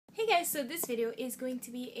guys, so this video is going to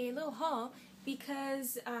be a little haul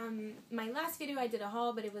because my last video I did a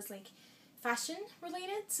haul, but it was like fashion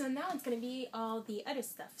related, so now it's going to be all the other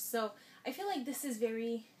stuff. So I feel like this is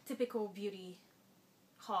very typical beauty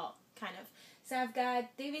haul, kind of. So I've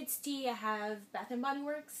got David's Tea, I have Bath & Body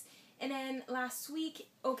Works, and then last week,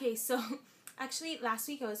 okay, so actually last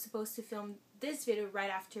week I was supposed to film this video right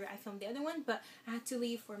after I filmed the other one, but I had to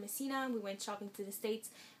leave for Messina. We went shopping to the States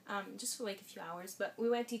just for like a few hours, but we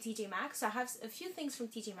went to TJ Maxx, so I have a few things from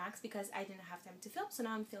TJ Maxx because I didn't have time to film, so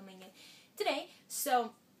now I'm filming it today.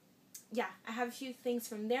 So yeah, I have a few things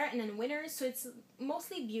from there, and then Winners, so it's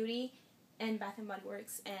mostly beauty and Bath & Body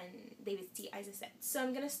Works and David's Tea, as I said. So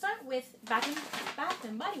I'm going to start with Bath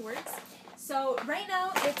 & Body Works. So right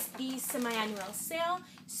now it's the semi-annual sale,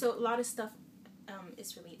 so a lot of stuff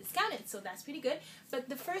is really discounted, so that's pretty good. But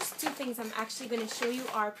the first two things I'm actually going to show you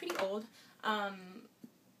are pretty old,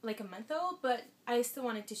 like a month old, but I still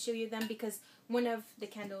wanted to show you them because one of the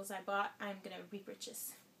candles I bought, I'm going to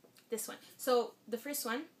repurchase this one. So the first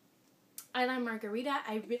one, Eyeliner Margarita,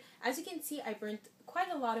 as you can see, I burnt quite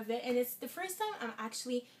a lot of it, and it's the first time I'm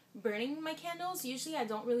actually burning my candles. Usually I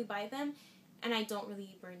don't really buy them, and I don't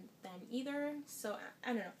really burn them either, so I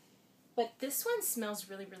don't know. But this one smells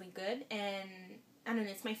really, really good, and I don't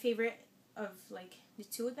know, it's my favorite of like the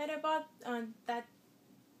two that I bought that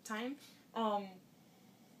time.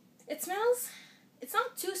 It smells, it's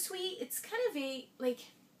not too sweet, it's kind of a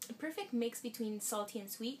perfect mix between salty and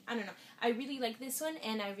sweet. I don't know, I really like this one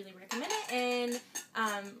and I really recommend it. And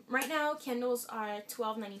right now candles are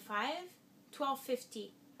 $12.95,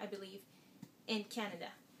 $12.50 I believe in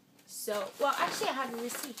Canada. So, well, actually I have a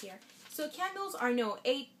receipt here. So candles are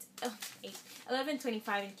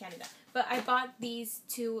 $11.25 in Canada. But I bought these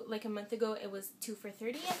two like a month ago. It was 2 for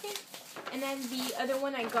 $30, I think. And then the other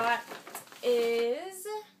one I got is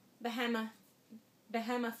Bahama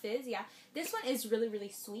Fizz. Yeah, this one is really, really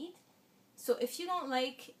sweet. So if you don't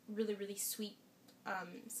like really, really sweet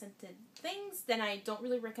scented things, then I don't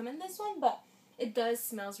really recommend this one. But it does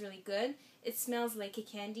smells really good. It smells like a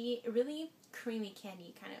candy, a really creamy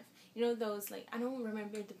candy kind of. You know those, like, I don't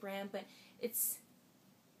remember the brand, but it's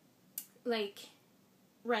like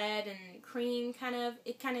red and cream kind of.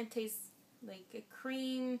 It kind of tastes like a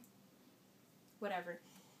cream, whatever.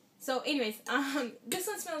 So anyways, this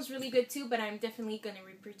one smells really good too, but I'm definitely going to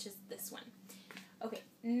repurchase this one. Okay,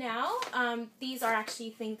 now, these are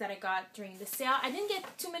actually things that I got during the sale. I didn't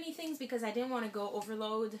get too many things because I didn't want to go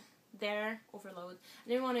overload. I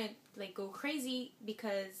didn't want to like go crazy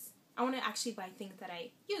because I want to actually buy things that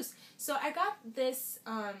I use. So I got this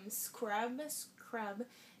scrub.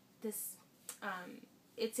 This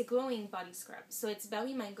it's a glowing body scrub. So it's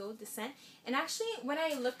Belly Mango, the scent. And actually, when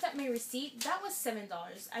I looked at my receipt, that was $7.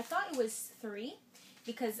 I thought it was $3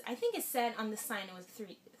 because I think it said on the sign it was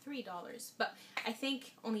 $3. But I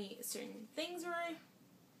think only certain things were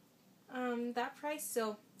that price.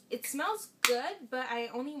 So it smells good, but I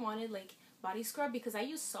only wanted like body scrub because I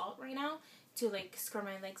use salt right now to like scrub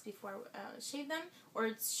my legs before I shave them, or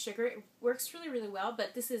it's sugar. It works really, really well,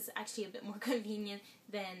 but this is actually a bit more convenient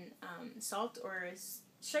than salt or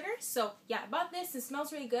sugar. So yeah, I bought this. It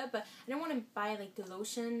smells really good, but I don't want to buy like the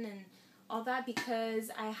lotion and all that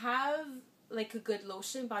because I have like a good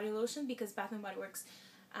lotion, body lotion, because Bath & Body Works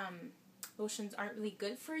lotions aren't really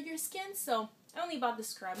good for your skin, so I only bought the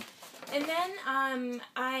scrub. And then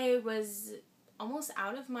I was almost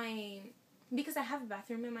out of my, because I have a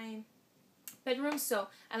bathroom in my bedroom, so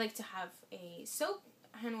I like to have a soap,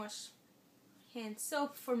 hand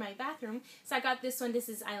soap for my bathroom. So I got this one. This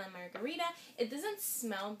is Eyeliner Margarita. It doesn't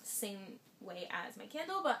smell the same way as my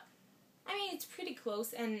candle, but I mean it's pretty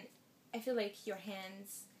close, and I feel like your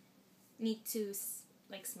hands need to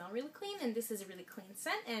like smell really clean, and this is a really clean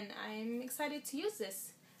scent, and I'm excited to use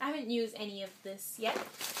this. I haven't used any of this yet.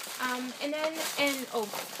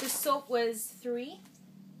 The soap was $3.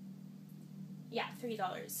 Yeah,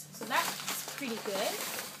 $3. So that's pretty good.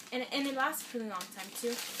 And it lasts a pretty long time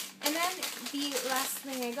too. And then the last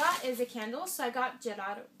thing I got is a candle. So I got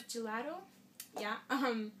gelato. Yeah.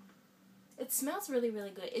 It smells really,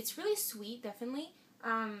 really good. It's really sweet, definitely.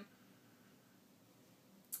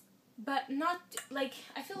 But not like,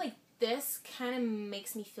 I feel like this kind of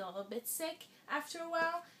makes me feel a bit sick after a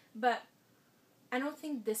while, but I don't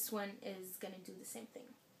think this one is gonna do the same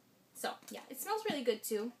thing. So yeah, it smells really good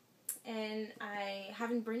too. And I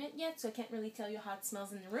haven't burned it yet, so I can't really tell you how it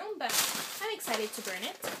smells in the room, but I'm excited to burn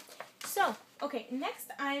it. So, okay, next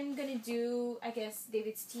I'm gonna do, I guess,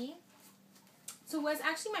 David's Tea. So it was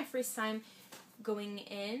actually my first time going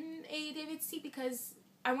in a David's Tea because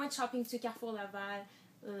I went shopping to Carrefour Laval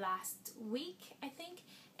last week, I think,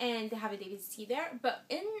 and they have a David's Tea there. But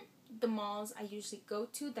in the malls I usually go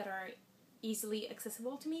to that are easily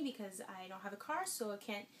accessible to me because I don't have a car, so I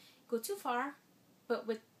can't go too far. But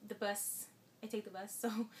with the bus, I take the bus,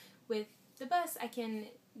 so with the bus I can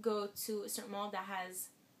go to a certain mall that has,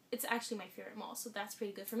 it's actually my favorite mall, so that's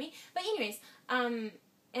pretty good for me. But anyways,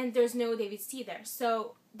 and there's no David's Tea there.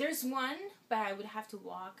 So there's one, but I would have to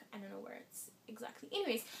walk. I don't know where it's exactly.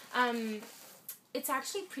 Anyways, it's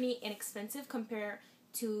actually pretty inexpensive compared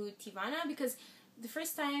to Tivana, because the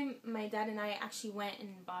first time my dad and I actually went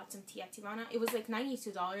and bought some tea at Tivana, it was like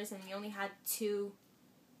 $92, and we only had 2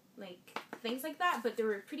 like things like that, but they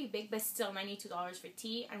were pretty big, but still $92 for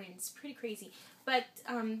tea. I mean, it's pretty crazy. But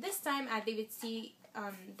this time at David's Tea,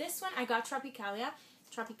 this one I got Tropicalia,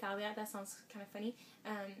 that sounds kind of funny.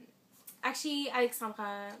 Actually,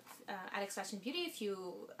 Alexandra, Alex Fashion Beauty, if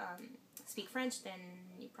you speak French, then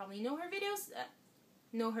you probably know her videos,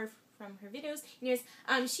 from her videos. Anyways,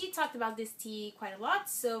 she talked about this tea quite a lot,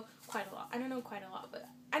 I don't know quite a lot, but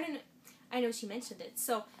I know she mentioned it.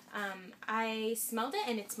 So, I smelled it,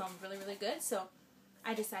 and it smelled really, really good, so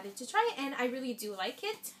I decided to try it, and I really do like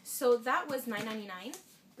it. So that was $9.99.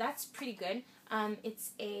 That's pretty good.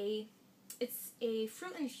 It's a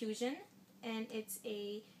fruit infusion, and it's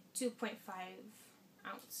a 2.5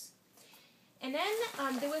 ounce. And then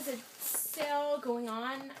there was a sale going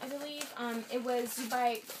on, I believe. It was you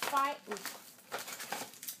buy 5.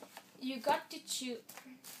 You got to choose.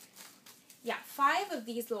 Yeah, 5 of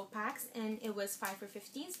these little packs, and it was 5 for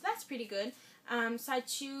 $15. So that's pretty good. So I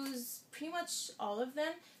choose pretty much all of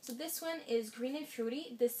them. So this one is green and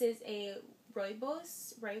fruity. This is a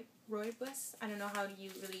rooibos. I don't know how you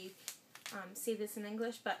really say this in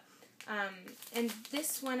English, but and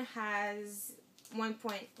this one has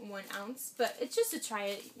 1.1 ounce, but it's just to try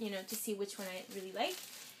it, to see which one I really like.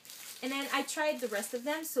 And then I tried the rest of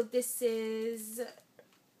them. So this is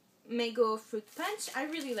mango fruit punch. I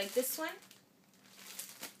really like this one.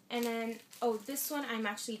 And then, this one I'm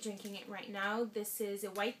actually drinking it right now. This is a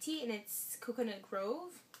white tea, and it's Coconut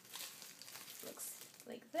Grove. Looks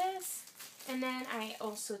like this. And then I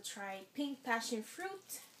also tried pink passion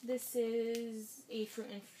fruit. This is a fruit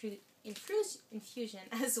infusion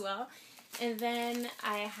as well. And then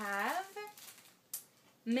I have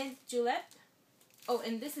mint julep. Oh,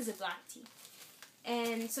 and this is a black tea.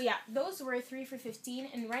 And so yeah, those were 3 for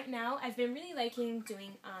 $15. And right now I've been really liking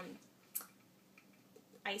doing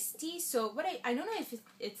iced tea. So what I don't know if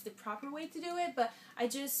it's the proper way to do it, but I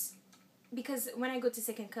just, because when I go to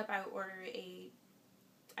Second Cup, I order a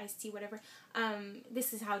iced tea, whatever.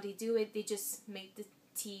 This is how they do it. They just make the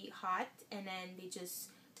tea hot, and then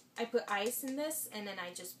I put ice in this, and then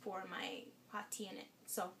I just pour my hot tea in it.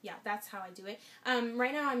 So yeah, that's how I do it.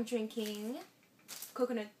 Right now I'm drinking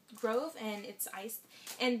Coconut Grove, and it's iced.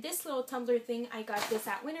 And this little tumbler thing, I got this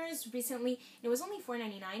at Winners recently. It was only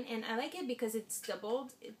 $4.99, and I like it because it's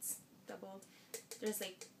doubled. There's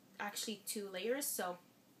like actually 2 layers, so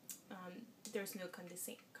there's no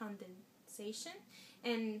condensation,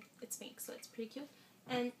 and it's pink, so it's pretty cute,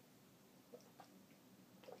 and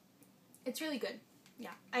it's really good.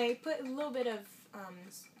 Yeah, I put a little bit of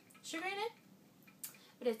sugar in it,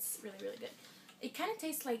 but it's really, really good. It kind of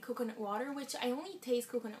tastes like coconut water, which I only taste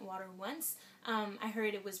coconut water once. I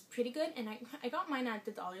heard it was pretty good, and I got mine at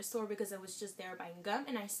the dollar store because I was just there buying gum,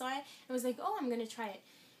 and I saw it, and was like, oh, I'm going to try it.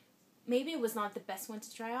 Maybe it was not the best one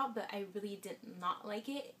to try out, but I really did not like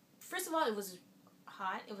it. First of all, it was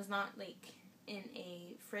hot. It was not like in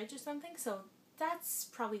a fridge or something, so that's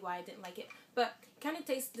probably why I didn't like it. But it kind of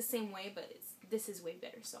tastes the same way, but this is way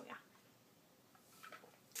better, so yeah.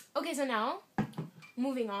 Okay, so now,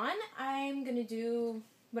 moving on, I'm gonna do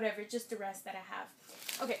whatever, just the rest that I have.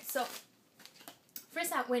 Okay, so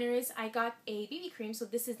first at Winners, I got a BB cream. So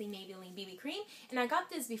this is the Maybelline BB cream, and I got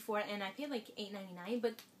this before, and I paid like $8.99,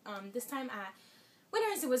 but this time at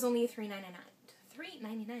Winners it was only $3.99.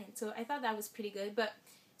 So I thought that was pretty good. But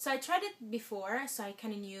so I tried it before, so I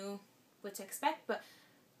kind of knew what to expect, but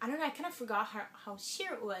I don't know, I kind of forgot how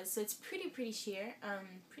sheer it was. So it's pretty sheer,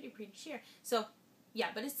 pretty sheer. So yeah,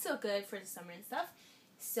 but it's still good for the summer and stuff.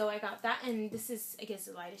 So I got that, and this is, I guess,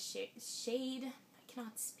 the lightest shade. I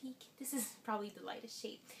cannot speak. This is probably the lightest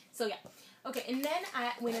shade. So yeah. Okay, and then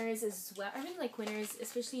at Winners as well. I really like Winners,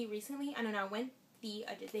 especially recently. I don't know, I went the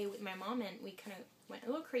other day with my mom, and we kind of went a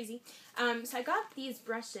little crazy. So I got these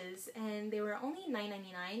brushes, and they were only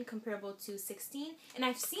 $9.99, comparable to $16. And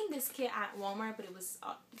I've seen this kit at Walmart, but it was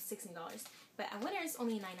 $16. But at Winners,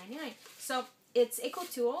 only $9.99. So it's Eco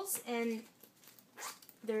Tools, and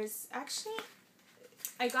there's actually,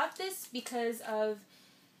 I got this because of,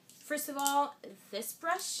 first of all, this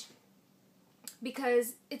brush.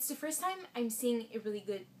 because it's the first time I'm seeing a really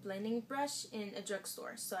good blending brush in a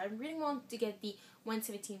drugstore. So I really want to get the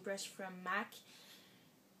 117 brush from MAC.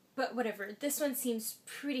 But whatever, this one seems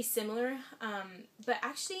pretty similar. But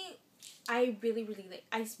actually, I really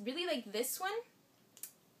like this one.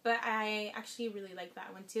 But I actually really like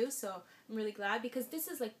that one too. So I'm really glad, because this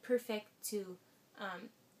is like perfect to,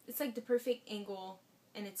 it's like the perfect angle,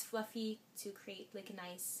 and it's fluffy to create like a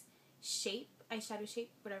nice shape, eyeshadow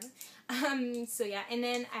shape, whatever. So yeah, and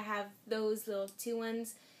then I have those little two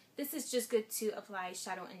ones. This is just good to apply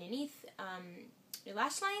shadow underneath your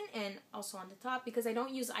lash line and also on the top, because I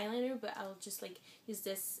don't use eyeliner, but I'll just like use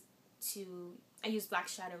this to, I use black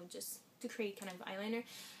shadow just to create kind of eyeliner.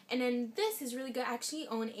 And then this is really good. I actually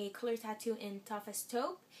own a color tattoo in Toughest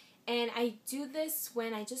Taupe, and I do this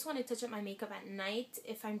when I just want to touch up my makeup at night,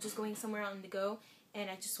 if I'm just going somewhere on the go and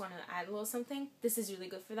I just want to add a little something. This is really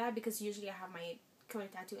good for that, because usually I have my color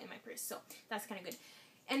tattoo in my purse, so that's kind of good.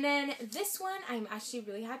 And then this one, I'm actually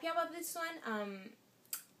really happy about this one.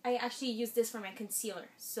 I actually use this for my concealer.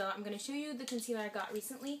 So I'm going to show you the concealer I got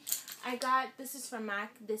recently. This is from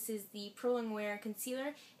MAC. This is the Pro Longwear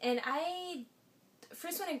concealer. And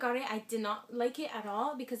first when I got it, I did not like it at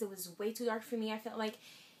all, because it was way too dark for me, I felt like.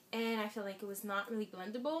 And I felt like it was not really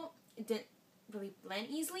blendable. It didn't really blend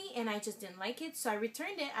easily, and I just didn't like it. So I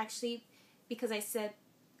returned it, actually, because I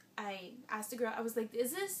asked the girl, I was like,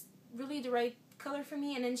 is this really the right color for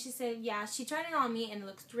me? And then she said, yeah, she tried it on me and it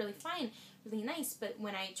looked really fine, really nice, but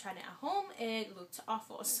when I tried it at home, it looked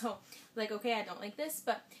awful. So, like, okay, I don't like this,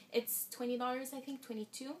 but it's $20, I think,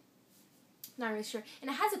 $22. Not really sure. And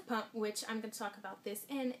it has a pump, which I'm going to talk about this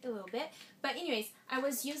in a little bit. But anyways, I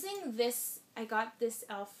was using this, I got this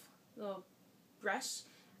e.l.f. little brush.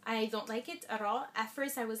 I don't like it at all. At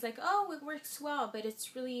first I was like, oh, it works well, but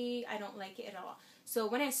it's really, I don't like it at all. So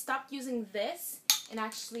when I stopped using this and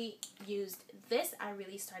actually used this, I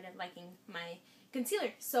really started liking my concealer.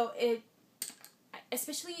 So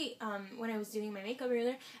especially when I was doing my makeup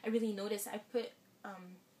earlier, I really noticed I put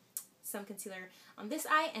some concealer on this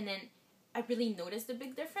eye, and then I really noticed the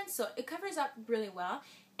big difference. So it covers up really well.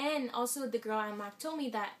 And also the girl at MAC told me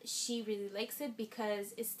that she really likes it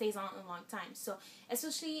because it stays on a long time. So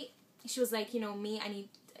especially, she was like, you know, me, I need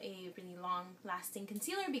a really long lasting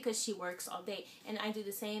concealer because she works all day. And I do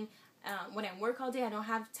the same. When I work all day, I don't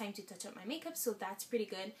have time to touch up my makeup. So that's pretty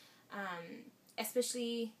good.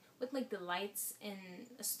 Especially with like the lights in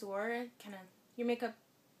a store, kind of, your makeup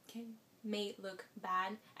may look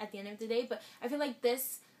bad at the end of the day. But I feel like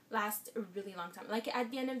this last a really long time. Like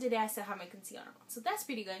at the end of the day, I still have my concealer on, so that's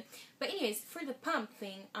pretty good. But anyways, for the pump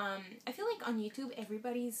thing, I feel like on YouTube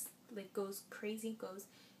everybody's like goes crazy,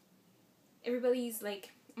 everybody's like,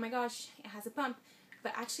 oh my gosh, it has a pump.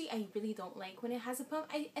 But actually, I really don't like when it has a pump.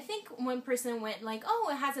 I think one person went like, oh,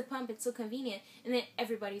 it has a pump, it's so convenient, and then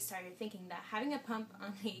everybody started thinking that having a pump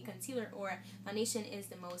on a concealer or foundation is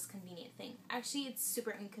the most convenient thing. Actually, it's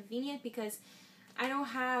super inconvenient, because I don't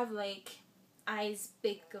have like eyes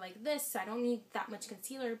big like this, so I don't need that much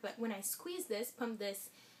concealer. But when I squeeze this, pump this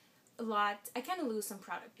a lot, I kind of lose some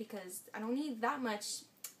product because I don't need that much.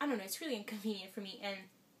 I don't know, it's really inconvenient for me.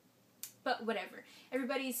 But whatever,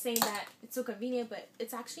 everybody's saying that it's so convenient, but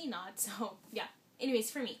it's actually not. So yeah,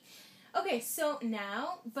 anyways, for me. Okay, so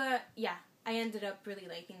now, but yeah, I ended up really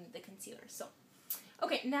liking the concealer. So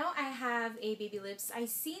okay, now I have a baby lips. I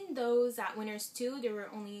seen those at Winners too. They were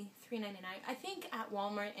only $3.99. I think at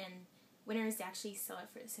Walmart and Winners, they actually sell it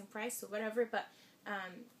for the same price, so whatever. But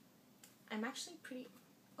I'm actually pretty,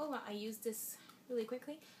 oh wow, I used this really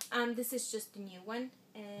quickly. This is just the new one,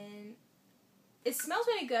 and it smells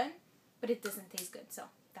really good, but it doesn't taste good, so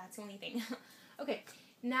that's the only thing. Okay,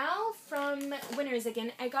 now from Winners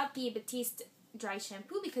again, I got the Batiste dry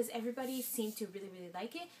shampoo because everybody seemed to really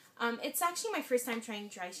like it. It's actually my first time trying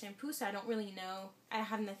dry shampoo, so I don't really know, I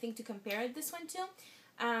have nothing to compare this one to.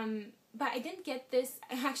 But I didn't get this.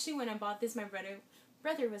 Actually, when I bought this, my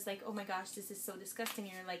brother was like, oh my gosh, this is so disgusting,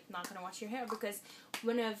 you're like not gonna wash your hair, because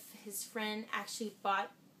one of his friend actually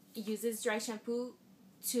uses dry shampoo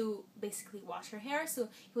to basically wash her hair. So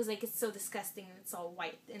he was like, it's so disgusting, it's all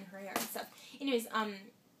white in her hair and stuff. Anyways,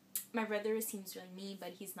 my brother seems really mean, but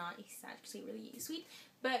he's not. He's actually really sweet.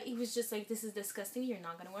 But he was just like, this is disgusting, you're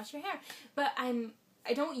not gonna wash your hair. But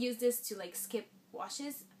I don't use this to like skip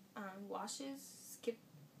washes,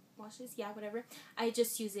 yeah, whatever. I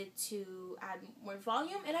just use it to add more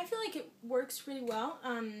volume, and I feel like it works really well.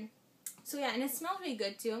 So yeah, and it smells really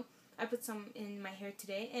good too. I put some in my hair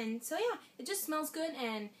today, and so yeah, it just smells good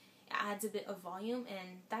and it adds a bit of volume,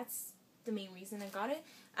 and that's the main reason I got it.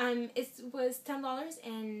 It was $10,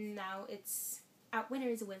 and now it's at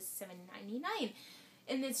Winners, it was $7.99,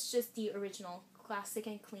 and it's just the original classic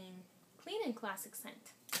and clean and classic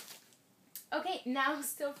scent. Okay, now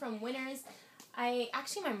still from Winners. My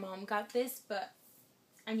mom got this, but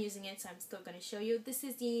I'm using it, so I'm still going to show you. This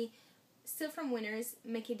is the still from Winners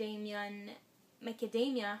Macadamia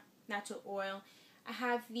Natural Oil. I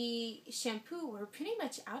have the shampoo. We're pretty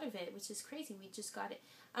much out of it, which is crazy. We just got it.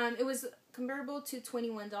 It was comparable to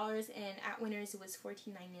 $21, and at Winners it was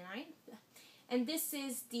 $14.99. And this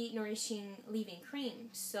is the Nourishing Leave-In Cream.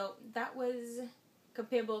 So that was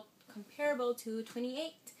comparable to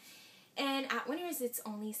 $28. And at Winners it's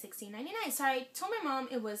only $16.99. So I told my mom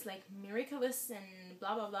it was like miraculous and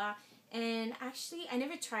blah blah blah. And actually I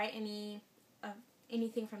never tried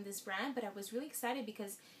anything from this brand, but I was really excited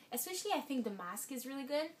because especially I think the mask is really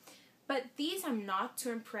good. But these I'm not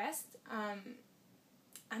too impressed. I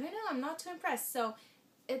don't know, I'm not too impressed. So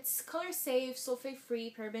it's color safe, sulfate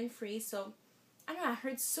free, paraben free. So I don't know, I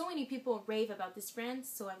heard so many people rave about this brand,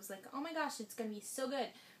 so I was like, oh my gosh, it's gonna be so good.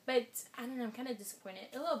 But I don't know, I'm kind of disappointed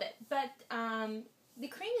a little bit. But the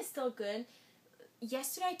cream is still good.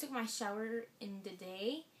 Yesterday I took my shower in the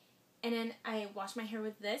day, and then I washed my hair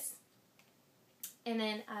with this. And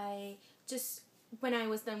then when I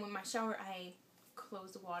was done with my shower, I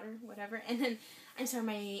closed the water, whatever. And then, I'm sorry,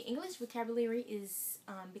 my English vocabulary is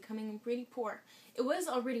becoming pretty poor. It was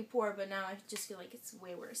already poor, but now I just feel like it's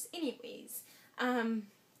way worse. Anyways,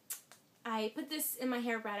 I put this in my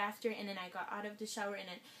hair right after, and then I got out of the shower and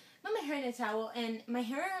then put my hair in a towel, and my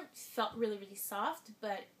hair felt really, really soft,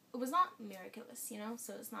 but it was not miraculous, you know,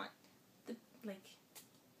 so it's not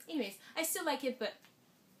anyways, I still like it, but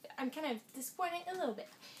I'm kind of disappointed a little bit.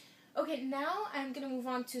 Okay, now I'm gonna move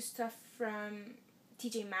on to stuff from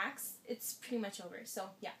TJ Maxx. It's pretty much over, so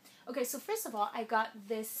yeah. Okay, so first of all, I got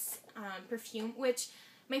this perfume, which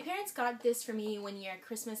my parents got this for me one year at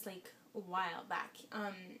Christmas, like a while back.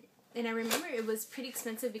 And I remember it was pretty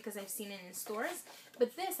expensive because I've seen it in stores.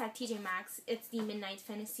 But this at TJ Maxx, it's the Midnight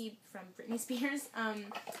Fantasy from Britney Spears.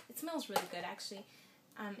 It smells really good, actually.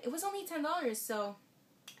 It was only $10, so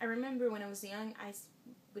I remember when I was young, I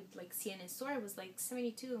would like see it in a store. It was like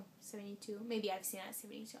 $72. Maybe I've seen it at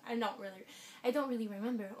 $72. I don't really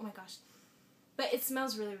remember. Oh my gosh. But it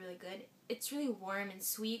smells really, really good. It's really warm and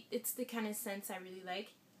sweet. It's the kind of scents I really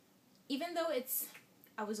like. Even though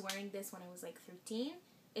I was wearing this when I was like 13,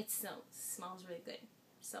 it still smells really good.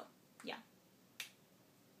 So, yeah.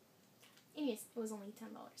 Anyways, it was only $10.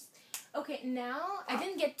 Okay, now, I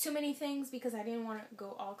didn't get too many things because I didn't want to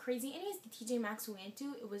go all crazy. Anyways, the TJ Maxx we went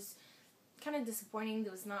to, it was kind of disappointing.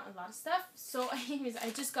 There was not a lot of stuff. So, anyways,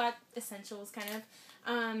 I just got essentials, kind of.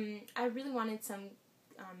 I really wanted some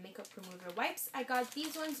makeup remover wipes. I got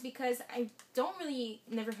these ones because I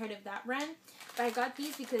never heard of that brand. But I got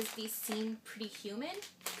these because these seem pretty human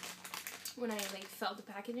when I like felt the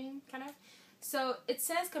packaging, kind of. So it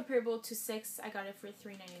says comparable to 6. I got it for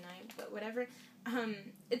 $3.99, but whatever.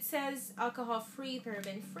 It says alcohol free,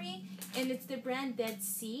 paraben free, and it's the brand Dead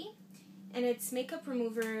Sea, and it's makeup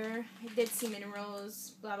remover, Dead Sea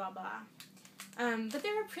minerals, blah blah blah. But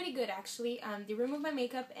they were pretty good actually. They removed my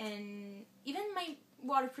makeup and even my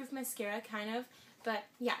waterproof mascara, kind of. But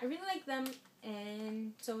yeah, I really like them,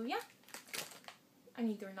 and so yeah. I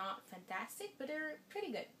mean, they're not fantastic, but they're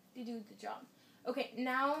pretty good. They do the job. Okay,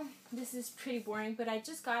 now this is pretty boring, but I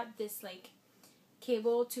just got this like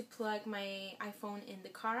cable to plug my iPhone in the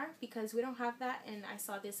car because we don't have that, and I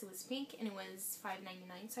saw this, it was pink and it was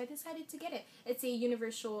 $5.99, so I decided to get it. It's a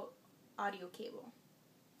universal audio cable.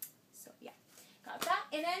 So yeah, got that.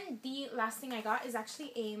 And then the last thing I got is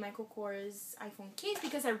actually a Michael Kors iPhone case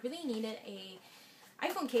because I really needed a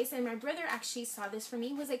iPhone case, and my brother actually saw this for me.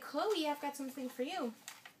 He was like, Chloe, I've got something for you.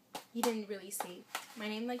 He didn't really say my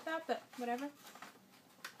name like that, but whatever.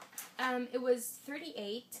 It was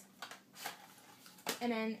 $38,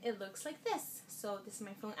 and then it looks like this. So this is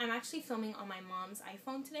my phone. I'm actually filming on my mom's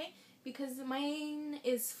iPhone today because mine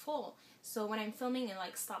is full. So when I'm filming, it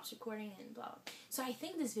like stops recording and blah, blah. So I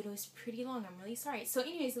think this video is pretty long. I'm really sorry. So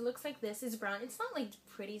anyways, it looks like this. It's brown. It's not like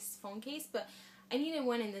pretty phone case, but I needed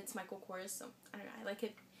one, and it's Michael Kors, so I don't know. I like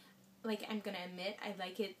it. Like, I'm gonna admit, I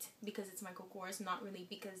like it because it's Michael Kors, not really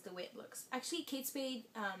because the way it looks. Actually, Kate Spade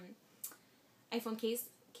iPhone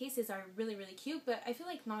cases are really, really cute, but I feel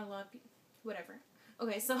like not a lot of people, whatever.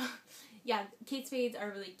 Okay, so, yeah, Kate Spades are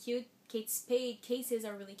really cute. Kate Spade cases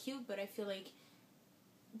are really cute, but I feel like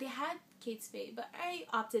they had Kate Spade, but I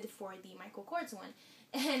opted for the Michael Kors one,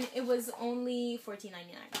 and it was only $14.99.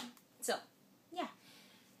 So, yeah.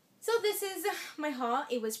 So this is my haul.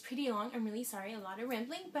 It was pretty long. I'm really sorry. A lot of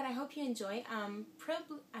rambling, but I hope you enjoy. I'm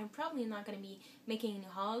probably not going to be making any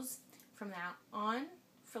hauls from now on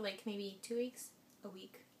for like maybe 2 weeks, a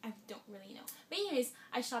week. I don't really know. But anyways,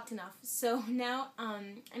 I shopped enough. So now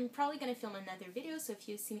I'm probably going to film another video. So if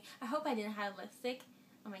you see me, I hope I didn't have lipstick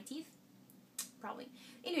on my teeth. Probably.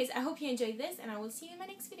 Anyways, I hope you enjoyed this, and I will see you in my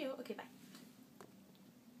next video. Okay, bye.